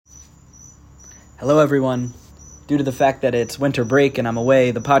Hello, everyone. Due to the fact that it's winter break and I'm away,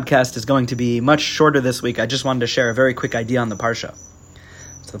 the podcast is going to be much shorter this week. I just wanted to share a very quick idea on the Parsha.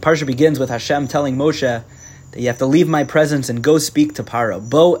 So the Parsha begins with Hashem telling Moshe that you have to leave my presence and go speak to Paro,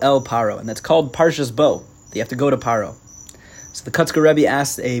 Bo El Paro, and that's called Parsha's Bo. That you have to go to Paro. So the Kotzker Rebbe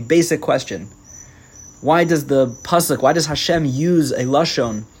asked a basic question. Why does Hashem use a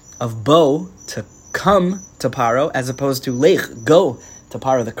lashon of Bo to come to Paro as opposed to Lech, go to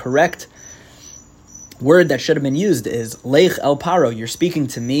Paro? The correct word that should have been used is Lech El Paro. You're speaking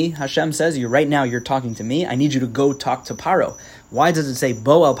to me, Hashem says. Right now you're talking to me. I need you to go talk to Paro. Why does it say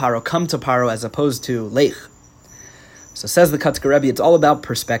Bo El Paro, come to Paro, as opposed to Lech? So says the Kotzker Rebbe, it's all about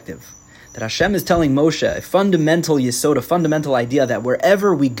perspective. That Hashem is telling Moshe a fundamental yesod, a fundamental idea that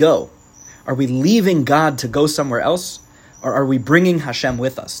wherever we go, are we leaving God to go somewhere else? Or are we bringing Hashem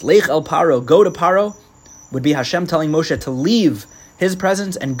with us? Lech El Paro, go to Paro, would be Hashem telling Moshe to leave his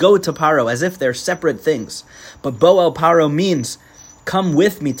presence and go to Paro, as if they're separate things. But Bo El Paro means, come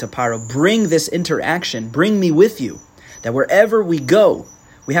with me to Paro, bring this interaction, bring me with you. That wherever we go,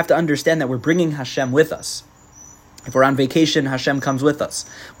 we have to understand that we're bringing Hashem with us. If we're on vacation, Hashem comes with us.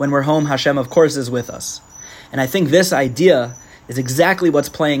 When we're home, Hashem, of course, is with us. And I think this idea is exactly what's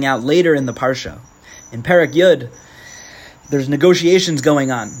playing out later in the Parsha. In Perek Yud, there's negotiations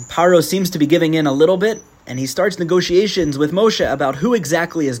going on. Paro seems to be giving in a little bit, and he starts negotiations with Moshe about who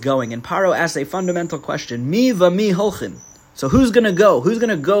exactly is going. And Paro asks a fundamental question, Mi v'mi holchin. So who's going to go? Who's going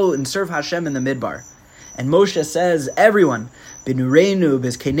to go and serve Hashem in the Midbar? And Moshe says, everyone, B'nureinu,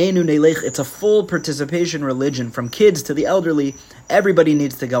 b'zkenenu nelech. It's a full participation religion, from kids to the elderly. Everybody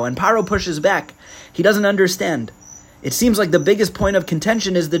needs to go. And Paro pushes back. He doesn't understand. It seems like the biggest point of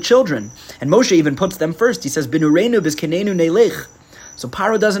contention is the children. And Moshe even puts them first. He says, B'nureinu, b'zkenenu nelech. So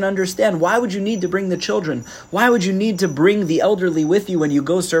Paro doesn't understand. Why would you need to bring the children? Why would you need to bring the elderly with you when you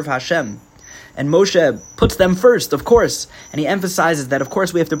go serve Hashem? And Moshe puts them first, of course. And he emphasizes that, of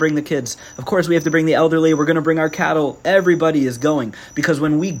course, we have to bring the kids. Of course, we have to bring the elderly. We're going to bring our cattle. Everybody is going. Because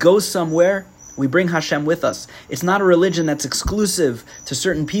when we go somewhere, we bring Hashem with us. It's not a religion that's exclusive to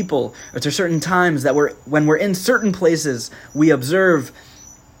certain people or to certain times, that when we're in certain places, we observe.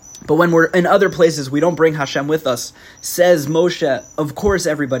 But when we're in other places, we don't bring Hashem with us. Says Moshe, of course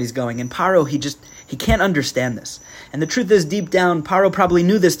everybody's going. And Paro, he can't understand this. And the truth is, deep down, Paro probably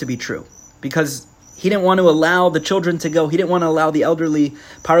knew this to be true, because he didn't want to allow the children to go. He didn't want to allow the elderly.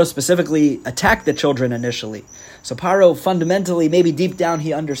 Paro specifically attacked the children initially. So Paro fundamentally, maybe deep down,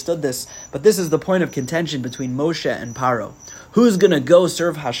 he understood this. But this is the point of contention between Moshe and Paro. Who's going to go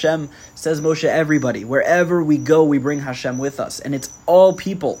serve Hashem? Says Moshe, everybody. Wherever we go, we bring Hashem with us. And it's all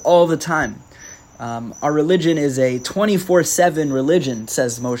people, all the time. Our religion is a 24/7 religion,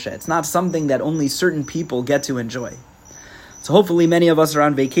 says Moshe. It's not something that only certain people get to enjoy. So hopefully many of us are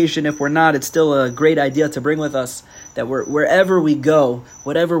on vacation. If we're not, it's still a great idea to bring with us that wherever we go,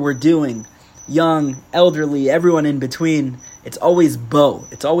 whatever we're doing, young, elderly, everyone in between, it's always Bo.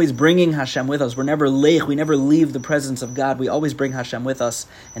 It's always bringing Hashem with us. We're never Lech. We never leave the presence of God. We always bring Hashem with us.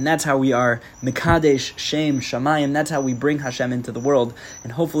 And that's how we are Mekadesh, Shem, Shamayim. That's how we bring Hashem into the world.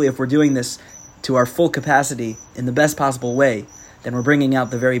 And hopefully if we're doing this to our full capacity in the best possible way, then we're bringing out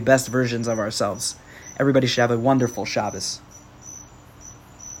the very best versions of ourselves. Everybody should have a wonderful Shabbos.